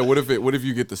 go. He said, what if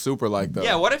you get the super like though?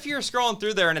 Yeah, what if you're scrolling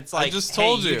through there and it's like, just hey,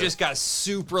 told you you. just got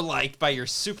super liked by your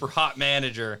super hot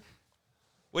manager.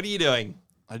 What are you doing?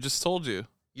 I just told you.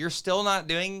 You're still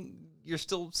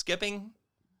skipping?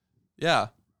 Yeah.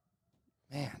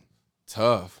 Man,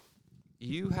 Tough.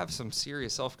 you have some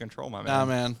serious self-control, my man. Nah,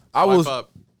 man. I Swipe was-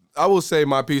 up. I will say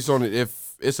my piece on it.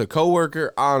 If it's a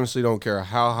coworker, I honestly don't care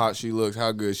how hot she looks,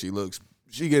 how good she looks.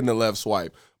 She getting the left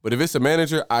swipe. But if it's a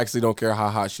manager, I actually don't care how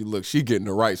hot she looks. She getting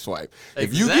the right swipe.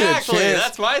 If you get a Exactly, chance,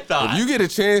 that's my thought. if you get a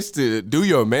chance to do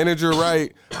your manager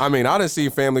right, I mean, I done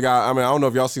seen Family Guy. I mean, I don't know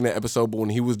if y'all seen that episode, but when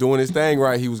he was doing his thing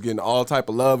right, he was getting all type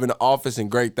of love in the office and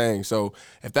great things. So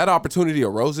if that opportunity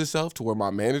arose itself to where my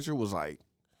manager was like,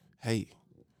 hey,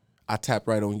 I tapped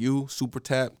right on you, super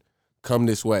tapped, come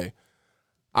this way.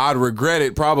 I'd regret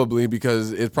it probably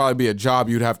because it'd probably be a job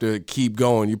you'd have to keep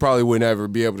going. You probably wouldn't ever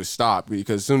be able to stop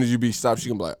because as soon as you be stopped, she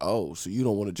can be like, oh, so you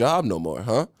don't want a job no more,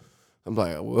 huh? I'm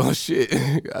like, well, shit,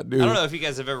 I do. I don't know if you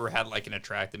guys have ever had like an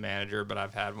attractive manager, but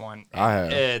I've had one. I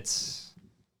have. It's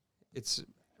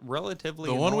relatively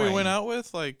The one we annoying. went out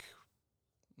with, like,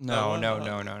 No.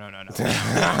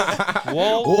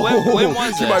 Well, when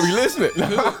was She this? might be listening.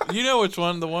 you know which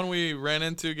one? The one we ran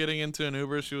into getting into an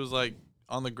Uber. She was like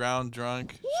on the ground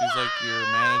drunk. She's like your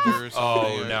manager or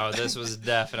something. Oh no, this was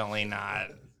definitely not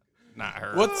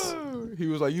her. What's He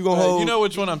was like, you gonna hold? you know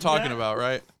which one I'm talking about,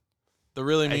 right? The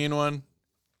really mean one.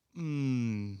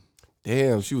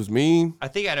 Damn, she was mean. I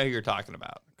think I know who you're talking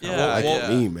about. Yeah, like yeah. that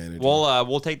mean manager.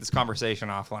 We'll take this conversation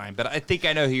offline, but I think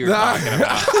I know who you're talking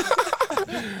about.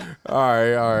 all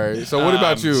right. So what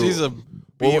about you? She's a B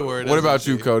What, word. what isn't about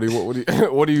she? you, Cody?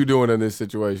 What are you doing in this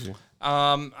situation?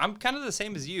 I'm kind of the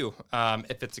same as you.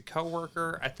 If it's a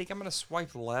coworker, I think I'm gonna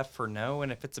swipe left for no,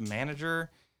 and if it's a manager,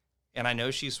 and I know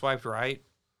she swiped right,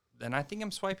 then I think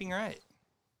I'm swiping right.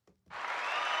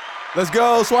 Let's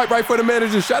go. Swipe right for the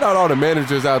manager. Shout out all the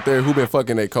managers out there who been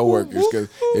fucking their coworkers. Because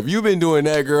if you've been doing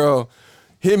that, girl,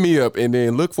 hit me up and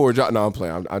then look for a job. No, I'm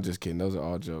playing. I'm just kidding. Those are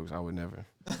all jokes. I would never.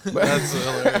 That's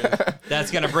hilarious.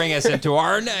 That's gonna bring us into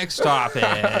our next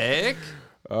topic.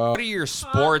 What are your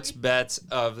sports bets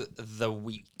of the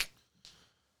week?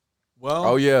 Well,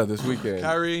 Oh yeah, this weekend.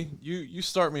 Kyrie, you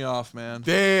start me off, man.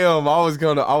 Damn, I was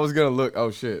gonna look.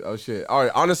 Oh shit. All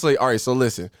right, honestly, all right. So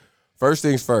listen, first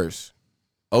things first.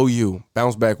 OU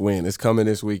bounce back win. It's coming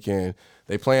this weekend.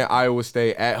 They playing Iowa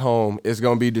State at home. It's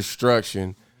gonna be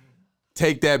destruction.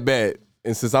 Take that bet.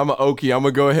 And since I'm an Okie, I'm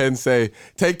gonna go ahead and say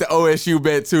take the OSU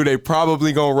bet too. They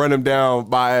probably gonna run them down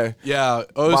by. Yeah,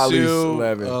 By at least OSU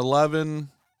 11. 11.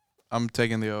 I'm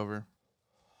taking the over.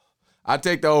 I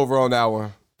take the over on that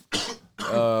one.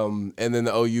 And then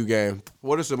the OU game.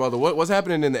 What are some other? What's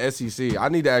happening in the SEC? I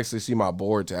need to actually see my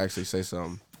board to actually say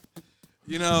something.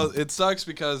 You know, it sucks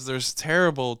because there's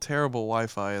terrible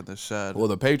Wi-Fi in the shed. Well,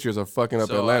 the Patriots are fucking up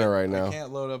So Atlanta I right now.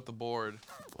 can't load up the board.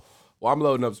 Well, I'm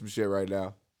loading up some shit right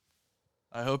now.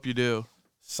 I hope you do.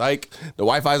 Psych. The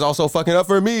Wi-Fi is also fucking up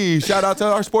for me. Shout out to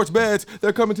our sports bets.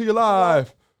 They're coming to you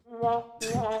live.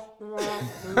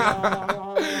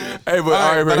 Hey, but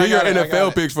all right, but here I your got it.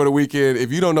 NFL picks for the weekend.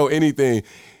 If you don't know anything,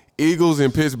 Eagles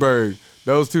and Pittsburgh.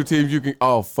 Those two teams you can.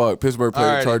 Oh fuck, Pittsburgh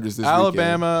played the Chargers this weekend.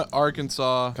 Alabama,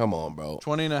 Arkansas, Come on, bro.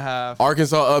 20.5.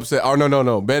 Arkansas upset. Oh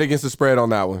no. Bet against the spread on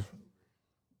that one.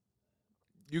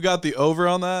 You got the over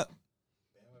on that?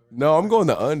 No, I'm going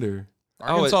the under.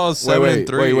 Arkansas is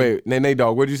 7-3. Wait. Nate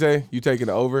Dogg, what'd you say? You taking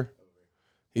the over?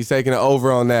 He's taking the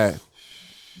over on that.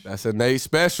 That's a Nate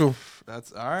special.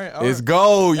 That's all right. It's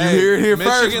gold. You hear it here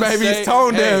first, baby. It's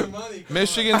tone deaf.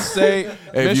 Michigan State.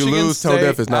 If you lose, tone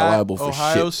deaf is not at liable for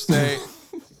Ohio shit. State.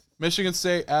 Michigan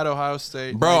State at Ohio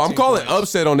State. Bro, I'm 19 calling points.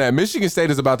 upset on that. Michigan State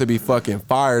is about to be fucking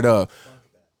fired up.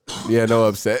 Yeah, no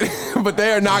upset. But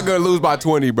they are not going to lose by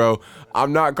 20, bro.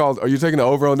 I'm not calling. Are you taking the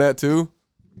over on that too?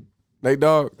 Nate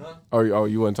Dogg? Oh,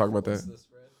 you wasn't talking about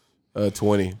that?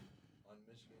 20.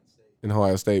 In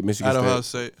Ohio State. Michigan At State. Ohio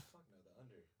State.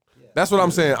 That's what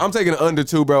I'm saying. I'm taking the under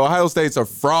 2, bro. Ohio State's are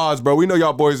frauds, bro. We know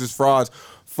y'all boys is frauds.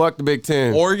 Fuck the Big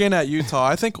Ten. Oregon at Utah.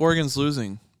 I think Oregon's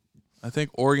losing. I think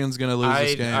Oregon's going to lose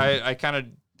this game. I kind of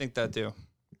think that too.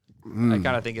 I kind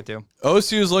of think it too.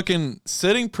 OSU's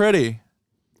sitting pretty.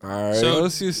 All right. So-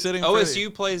 OSU's sitting pretty.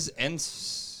 OSU plays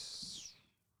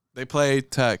They play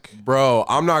Tech. Bro,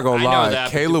 I'm not going I to know lie. that,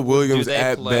 but Caleb do Williams they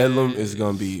at play- Bedlam is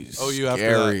going to be OU after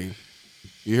scary.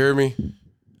 You hear me?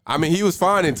 I mean, he was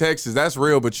fine in Texas. That's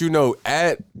real. But,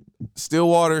 at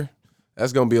Stillwater,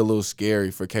 that's going to be a little scary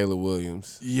for Caleb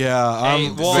Williams. Yeah,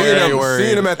 I'm well, very worried.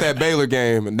 Seeing him at that Baylor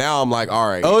game, and now I'm like, all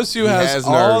right. OSU he has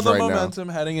all nerves the right now. momentum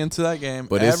heading into that game.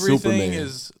 But it's everything Superman.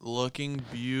 is looking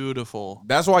beautiful.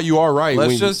 That's why you are right.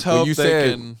 Let's just hope you they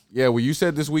said, can- Yeah, when you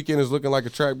said this weekend is looking like a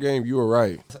trap game, you were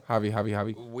right.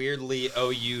 Javi. weirdly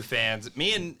OU fans.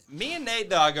 Me and Nate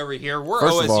Dogg over here, we're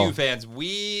First of OSU all, fans.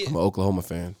 We I'm an Oklahoma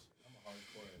fan.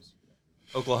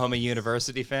 Oklahoma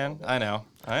University fan. I know.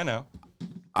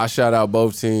 I shout out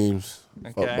both teams,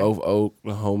 Okay. both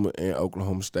Oklahoma and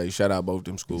Oklahoma State. Shout out both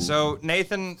them schools. So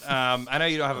Nathan, I know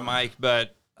you don't have a mic,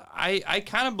 but I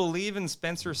kind of believe in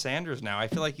Spencer Sanders now. I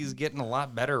feel like he's getting a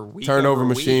lot better week Turnover over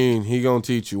machine. He gonna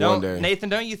teach you one day. Nathan,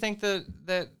 don't you think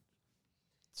that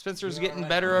Spencer's getting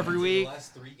better every week? The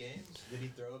last 3 games, did he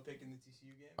throw a pick in the TCU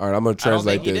game? All right, I'm gonna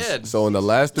translate think he this. did. So in the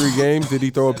last 3 games, did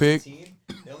he throw a pick? 17,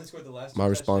 they only scored the last My 2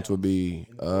 response would be,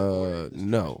 touchdowns.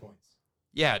 no.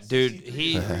 Yeah, dude.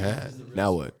 He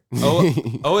Now what?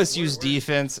 OSU's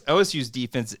defense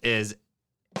is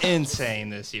insane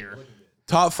this year.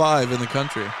 Top 5 in the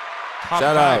country. Top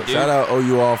Shout five, out, dude. shout out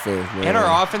OU offense, man. And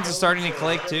our offense is starting to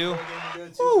click too.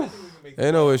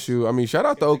 Ain't no issue. I mean, shout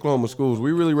out to Oklahoma schools.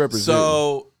 We really represent.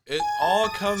 So it all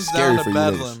comes Scary down for to you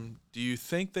Bedlam. Do you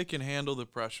think they can handle the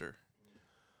pressure?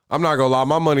 I'm not gonna lie,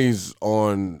 my money's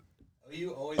on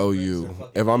OU.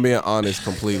 If I'm being honest,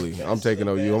 completely, I'm taking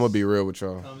OU. I'm gonna be real with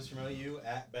y'all. Comes from OU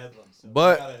at Bedlam. So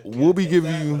But we we'll be fix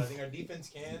giving that, you- but I think our defense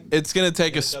can. It's going to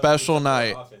take a It's up special to the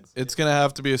night. offense. It's going to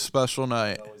have to be a special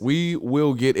night. We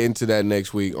will get into that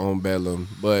next week on Bedlam,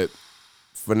 but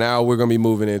for now, we're gonna be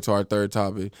moving into our third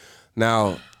topic.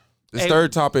 Now, this Hey.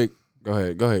 third topic. Go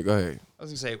ahead. I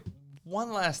was gonna say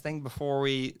one last thing before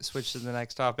we switch to the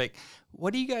next topic.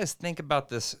 What do you guys think about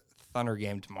this Thunder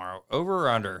game tomorrow? Over or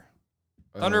under?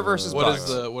 Thunder versus What Bucks.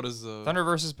 is the Thunder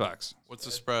versus Bucks. what's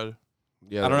the spread?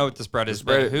 Yeah, I don't know what the spread is,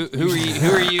 spread- but who are you?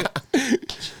 Who are you?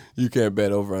 You can't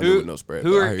bet over under with no spread.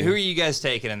 Who but I are hear you. who are you guys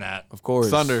taking in that? Of course,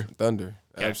 Thunder. Okay.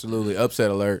 Absolutely,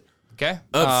 upset alert. Okay.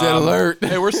 Upset alert.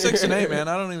 Hey, we're 6-8, man.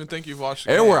 I don't even think you've watched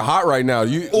the And game. we're hot right now.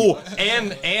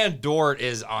 And Dort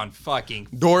is on fucking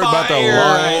Dort about to fire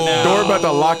lock. right now. Dort about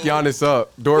to lock Giannis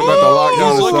up. Dort about to lock He's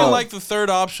Giannis looking up. like the third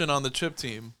option on the chip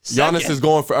team. Giannis Second. is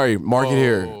going for. All right, mark it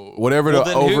here. Whoa. Whatever Well, the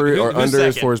then who- over or who's under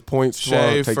is second? for his points tomorrow,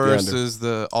 Shea take first the under. is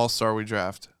the all-star we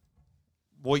draft.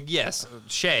 Well, yes,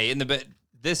 Shea in the but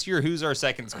this year, who's our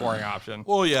second scoring option?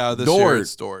 Well, yeah, this Dort. year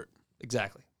it's Dort.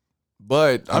 Exactly.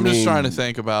 But I'm just trying to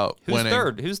think about Who's winning.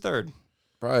 third? Who's third?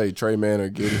 Probably Trey Man or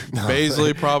Giddy.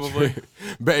 Baisley probably.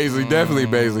 Baisley, definitely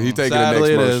Baisley. He taking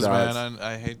Sadly, the next it most is, shots. man.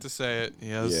 I hate to say it. He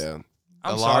has Yeah,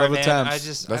 I'm a sorry, lot of man. attempts. I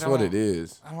just that's I what don't- it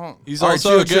is. I don't. He's All right,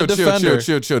 also chill, a good defender.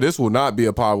 chill. This will not be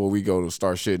a pod where we go to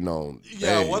start shitting on.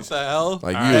 Yeah, Bays. what the hell?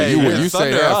 Like Hey, you say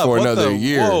Thunder that up. for What another the-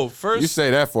 year. Whoa, first You say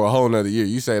that for a whole nother year.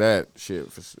 You say that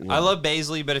shit. For, I love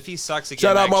Baisley, but if he sucks again,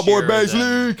 Shout out my next boy year, then-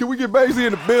 Baisley. Can we get Baisley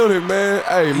in the building, man?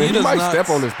 Hey, man, he does might not- step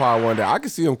on this pod one day. I can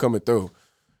see him coming through.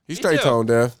 He's straight too. tone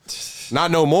deaf.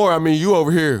 Not no more. I mean, you over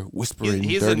here whispering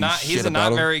He's dirty a not shit he's a about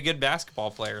not him. very good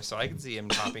basketball player, so I can see him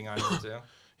hopping on you too.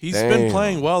 He's Damn. been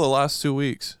playing well the last 2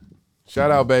 weeks. Shout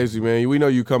out, Basie, man. We know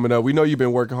you coming up. We know you've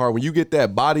been working hard. When you get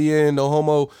that body in, no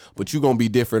homo, but you gonna be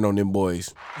different on them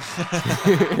boys.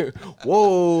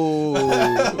 Whoa.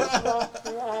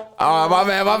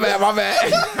 My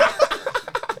bad.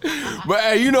 But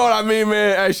hey, you know what I mean,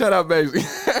 man. Hey, shout out, Basie.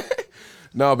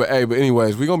 No, but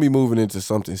anyways, we're gonna be moving into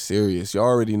something serious. You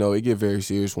already know it get very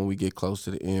serious when we get close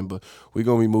to the end, but we're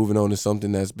gonna be moving on to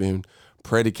something that's been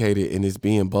predicated and is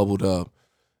being bubbled up.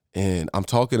 And I'm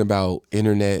talking about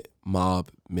internet mob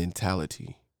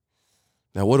mentality.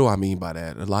 Now, what do I mean by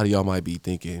that? A lot of y'all might be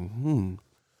thinking,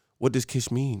 what does Kish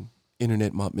mean?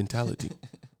 Internet mob mentality.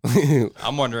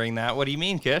 I'm wondering that. What do you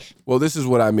mean, Kish? Well, this is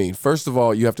what I mean. First of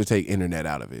all, you have to take internet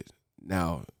out of it.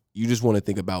 Now, you just want to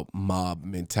think about mob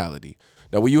mentality.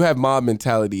 Now, when you have mob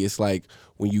mentality, it's like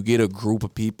when you get a group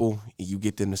of people and you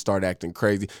get them to start acting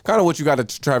crazy. Kind of what you got at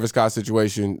the Travis Scott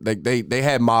situation. Like they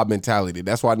had mob mentality.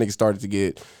 That's why niggas started to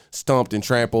get stumped and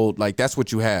trampled. Like that's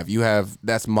what you have.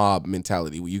 That's mob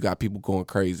mentality where you got people going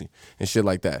crazy and shit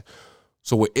like that.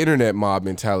 So what internet mob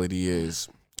mentality is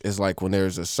like when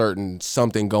there's a certain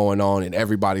something going on and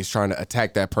everybody's trying to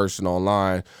attack that person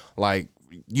online. Like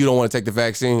you don't want to take the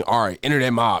vaccine. All right,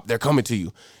 internet mob, they're coming to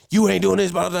you. You ain't doing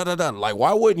this, blah, blah, blah, blah. Like,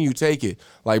 why wouldn't you take it?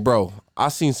 Like, bro, I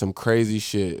seen some crazy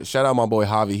shit. Shout out my boy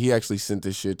Javi. He actually sent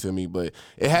this shit to me, but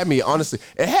it had me, honestly,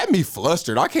 it had me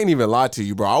flustered. I can't even lie to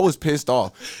you, bro. I was pissed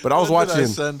off. But I was What did watching. I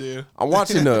send you? I'm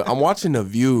watching the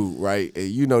View, right? And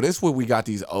you know, this is where we got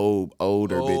these older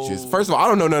bitches. First of all, I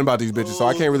don't know nothing about these bitches, so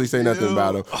I can't really say nothing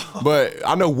about them. But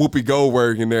I know Whoopi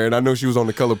Goldberg in there, and I know she was on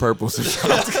The Color Purple. So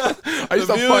I used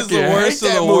to View is fucking the worst hate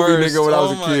that of the movie, worst. nigga, when I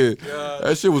was Oh a my kid. God.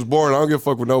 That shit was boring. I don't give a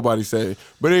fuck what nobody say.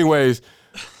 But anyways,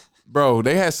 bro,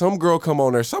 they had some girl come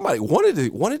on there. Somebody, one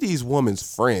of these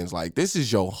women's friends, like, this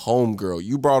is your homegirl.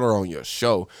 You brought her on your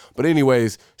show. But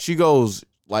anyways, she goes,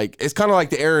 like, it's kind of like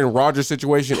the Aaron Rodgers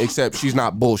situation, except she's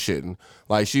not bullshitting.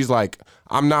 Like, she's like,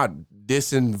 I'm not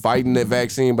disinviting that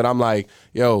vaccine, but I'm like,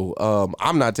 yo,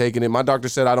 I'm not taking it. My doctor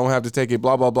said I don't have to take it,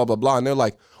 blah, blah, blah, blah, blah. And they're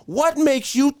like, what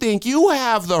makes you think you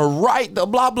have the right, the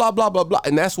blah, blah, blah, blah, blah.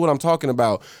 And that's what I'm talking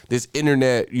about, this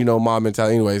internet, mob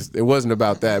mentality. Anyways, it wasn't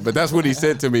about that, but that's what he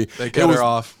said to me. They cut her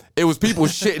off. It was people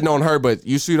shitting on her, but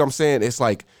you see what I'm saying? It's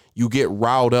like you get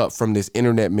riled up from this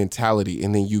internet mentality,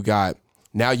 and then you got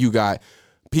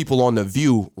people on The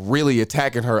View really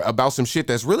attacking her about some shit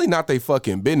that's really not they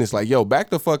fucking business. Like, yo,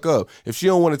 back the fuck up. If she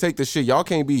don't want to take this shit, y'all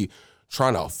can't be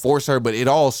trying to force her, but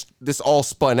this all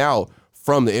spun out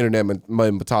from the internet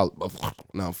mentality.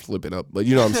 No, I'm flipping up, but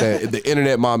you know what I'm saying? The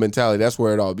internet mob mentality, that's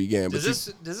where it all began.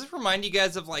 Does this remind you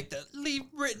guys of like the leave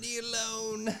Britney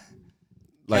alone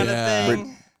Like, kind of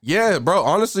thing? Yeah, bro,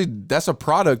 honestly, that's a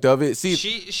product of it. See,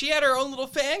 She had her own little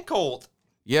fan cult.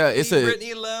 yeah, Leave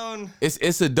Britney alone.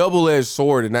 It's a double-edged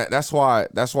sword, and that's why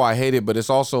I hate it, but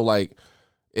it's also like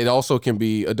it also can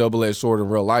be a double-edged sword in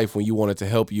real life when you want it to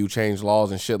help you change laws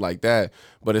and shit like that.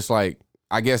 But it's like,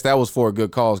 I guess that was for a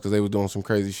good cause because they were doing some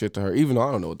crazy shit to her, even though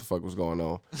I don't know what the fuck was going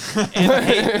on. And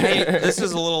hey, this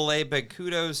is a little late, but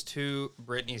kudos to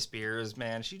Britney Spears,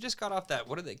 man. She just got off that,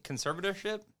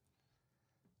 conservatorship?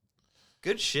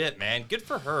 Good shit, man. Good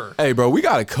for her. Hey, bro, we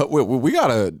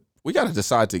gotta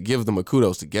decide to give them a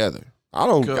kudos together. I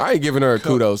ain't giving her a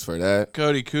kudos for that.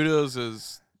 Cody, kudos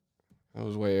is. That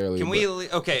was way earlier. Can we?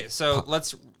 Okay, so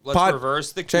let's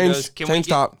reverse the change kudos.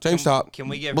 change top. Can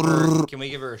we give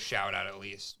her a shout out at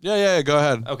least? Yeah, go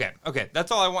ahead. Okay.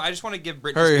 That's all I want. I just want to give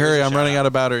Britney. Hurry, Spears a I'm shout running out. out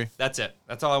of battery. That's it.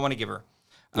 That's all I want to give her.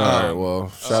 All right, well,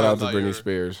 shout out to thought you Britney were-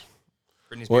 Spears.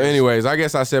 Britney Spears. Well, anyways, I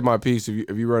guess I said my piece.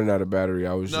 If you running out of battery,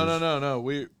 I was No.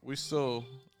 We still.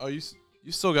 Oh, you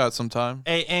still got some time.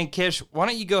 Hey, and Kish, why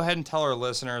don't you go ahead and tell our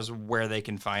listeners where they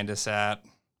can find us at?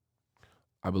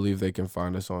 I believe they can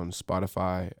find us on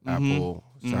Spotify, Apple,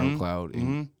 SoundCloud,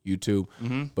 and YouTube.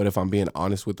 But if I'm being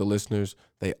honest with the listeners,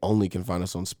 they only can find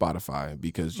us on Spotify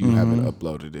because you haven't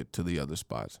uploaded it to the other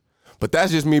spots. But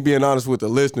that's just me being honest with the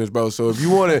listeners, bro. So if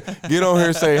you want to get on here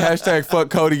and say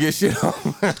 #fuck Cody, get shit on.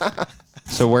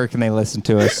 So where can they listen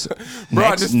to us Bro,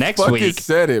 I just fucking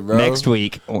said it, bro. Next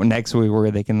week,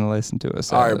 where they can listen to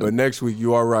us. All right, but next week,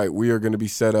 you are right. We are going to be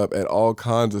set up at all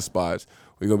kinds of spots.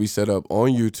 We're going to be set up on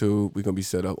YouTube. We're going to be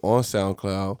set up on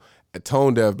SoundCloud. At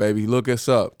Tone Deaf, baby. Look us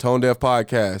up. Tone Deaf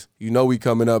Podcast. You know we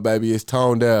coming up, baby. It's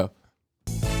Tone Deaf.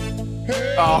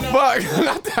 Oh, fuck.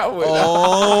 Not that one.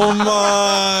 Oh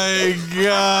my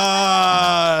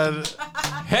God.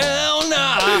 hell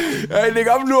nah. Hey,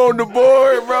 nigga, I'm new on the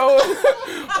board, bro.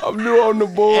 I'm new on the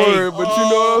board, but you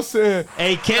know what I'm saying?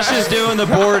 Hey, Kish is doing the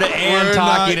board and We're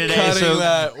talking not today, cutting so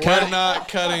that. cut- We're not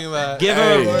cutting that. give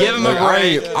him a look, I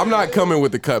break. ain't- I'm not coming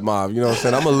with the cut mob. You know what I'm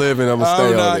saying? I'm gonna live and I'm gonna stay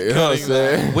I'm on not it. You know what I'm cutting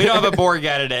saying? We don't have a board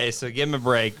guy today, so give him a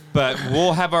break. But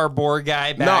we'll have our board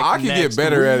guy back. No, I could get next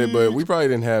better at it, week. but we probably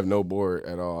didn't have no board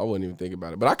at all. I wouldn't even think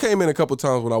about it. But I came in a couple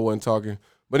times when I wasn't talking.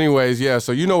 But anyways, yeah,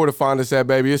 so you know where to find us at,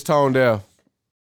 baby. It's Tone Deaf.